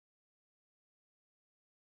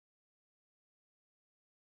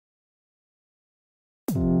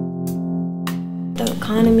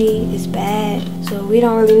economy is bad, so we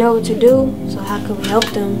don't really know what to do, so how can we help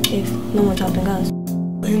them if no one's helping us?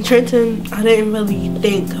 In Trenton, I didn't really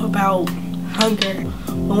think about hunger,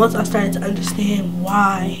 but once I started to understand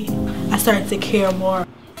why, I started to care more.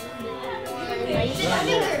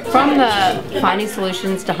 From the Finding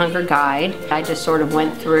Solutions to Hunger guide, I just sort of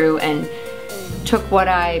went through and took what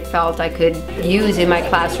I felt I could use in my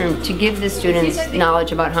classroom to give the students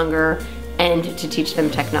knowledge about hunger and to teach them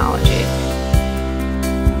technology.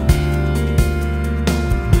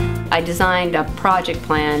 I designed a project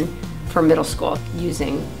plan for middle school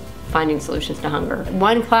using Finding Solutions to Hunger.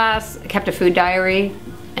 One class kept a food diary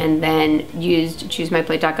and then used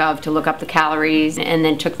choosemyplate.gov to look up the calories, and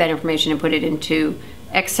then took that information and put it into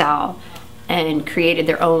Excel and created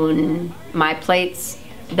their own My Plates.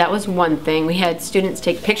 That was one thing. We had students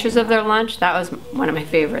take pictures of their lunch. That was one of my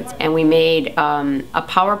favorites. And we made a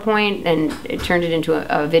PowerPoint and it turned it into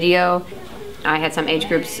a video. I had some age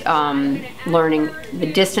groups learning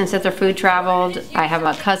the distance that their food traveled. I have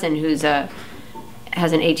a cousin who's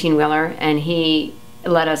has an 18-wheeler, and he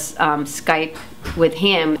let us Skype with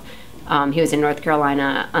him. He was in North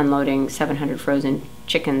Carolina unloading 700 frozen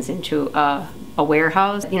chickens into a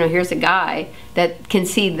warehouse. You know, here's a guy that can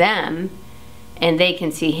see them, and they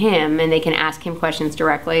can see him, and they can ask him questions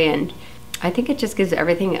directly, and I think it just gives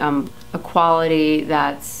everything a quality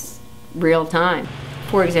that's real time.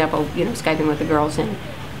 For example, you know, Skyping with the girls in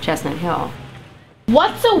Chestnut Hill.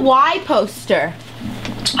 What's a why poster?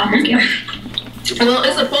 Well,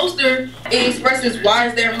 it's a poster. It expresses why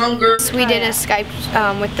is there hunger. We did a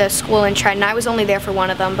Skype with the school in Trenton. I was only there for one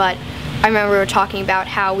of them, but I remember we were talking about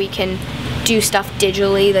how we can do stuff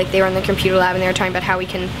digitally. Like, they were in the computer lab and they were talking about how we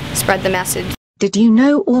can spread the message. Did you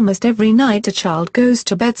know almost every night a child goes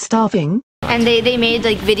to bed starving? And they made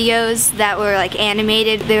like videos that were like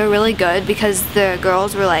animated. They were really good because the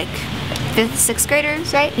girls were like 5th, 6th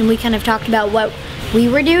graders, right? And we kind of talked about what we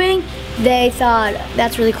were doing. They thought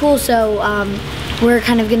that's really cool, so we're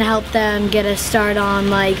kind of gonna help them get a start on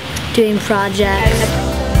like doing projects.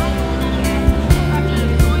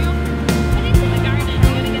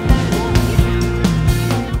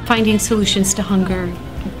 Finding Solutions to Hunger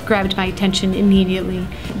grabbed my attention immediately.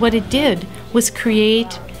 What it did was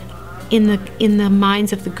create in the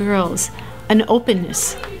minds of the girls an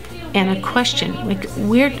openness and a question, like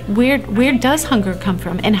where does hunger come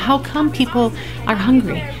from, and how come people are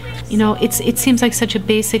hungry? You know, it seems like such a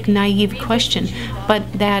basic, naive question, but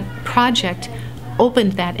that project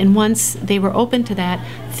opened that, and once they were open to that,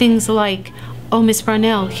 things like, oh, Miss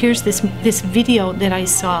Brownell, here's this video that I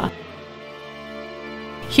saw.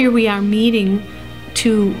 Here we are meeting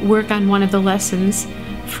to work on one of the lessons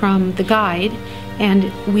from the guide, and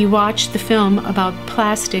we watched the film about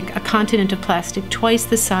plastic, a continent of plastic twice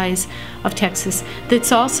the size of Texas,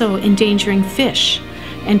 that's also endangering fish.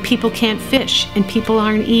 And people can't fish, and people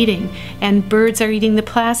aren't eating, and birds are eating the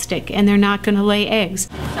plastic, and they're not going to lay eggs.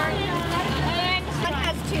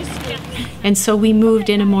 And so we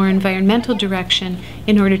moved in a more environmental direction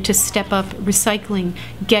in order to step up recycling,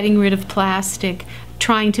 getting rid of plastic,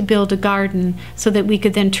 trying to build a garden so that we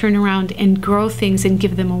could then turn around and grow things and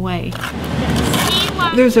give them away.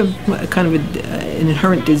 There's a kind of an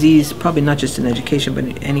inherent disease, probably not just in education, but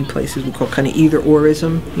in any places we call kind of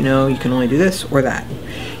either-orism. You know, you can only do this or that.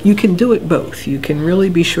 You can do it both. You can really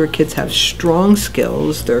be sure kids have strong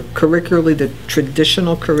skills. They're curricularly, the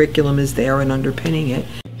traditional curriculum is there and underpinning it.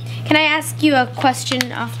 Can I ask you a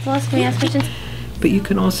question off the list? Can we ask questions? But you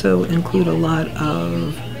can also include a lot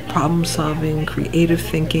of problem solving, creative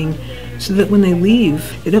thinking, so that when they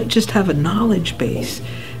leave, they don't just have a knowledge base.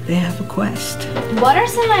 They have a quest. What are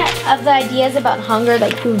some of the ideas about hunger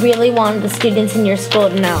that you really wanted the students in your school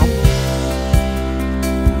to know?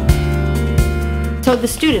 So the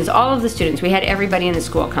students, all of the students, we had everybody in the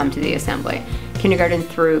school come to the assembly, kindergarten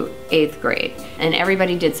through 8th grade, and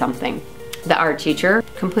everybody did something. The art teacher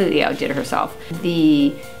completely outdid herself.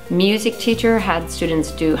 The music teacher had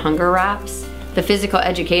students do hunger raps. The physical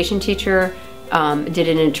education teacher did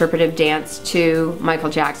an interpretive dance to Michael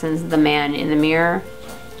Jackson's The Man in the Mirror.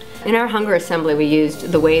 In our hunger assembly, we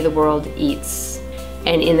used The Way the World Eats.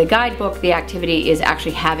 And in the guidebook, the activity is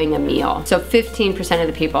actually having a meal. So 15% of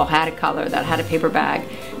the people had a color that had a paper bag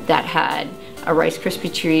that had a Rice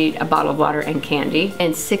Krispie treat, a bottle of water, and candy.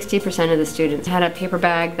 And 60% of the students had a paper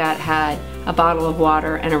bag that had a bottle of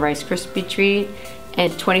water and a Rice Krispie treat.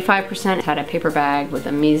 And 25% had a paper bag with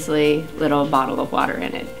a measly little bottle of water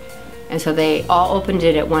in it. And so they all opened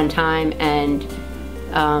it at one time, and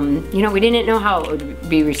you know, we didn't know how it would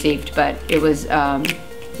be received, but it was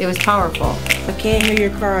powerful. I can't hear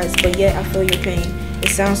your cries, but yet I feel your pain. It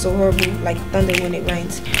sounds so horrible, like thunder when it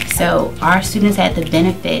rains. So our students had the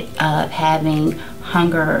benefit of having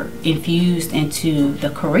hunger infused into the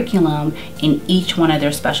curriculum in each one of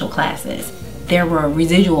their special classes. There were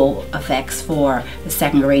residual effects for the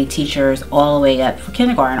second grade teachers all the way up, for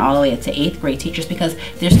kindergarten all the way up to 8th grade teachers, because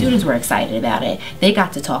their students were excited about it. They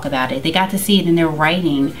got to talk about it. They got to see it in their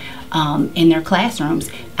writing in their classrooms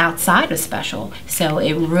outside of special. So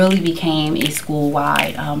it really became a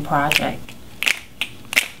school-wide project.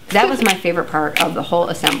 That was my favorite part of the whole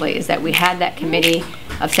assembly, is that we had that committee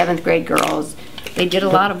of 7th grade girls. They did a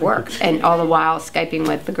lot of work, and all the while Skyping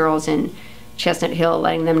with the girls in Chestnut Hill,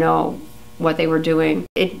 letting them know what they were doing.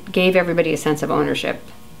 It gave everybody a sense of ownership.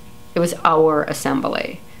 It was our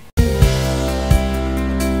assembly.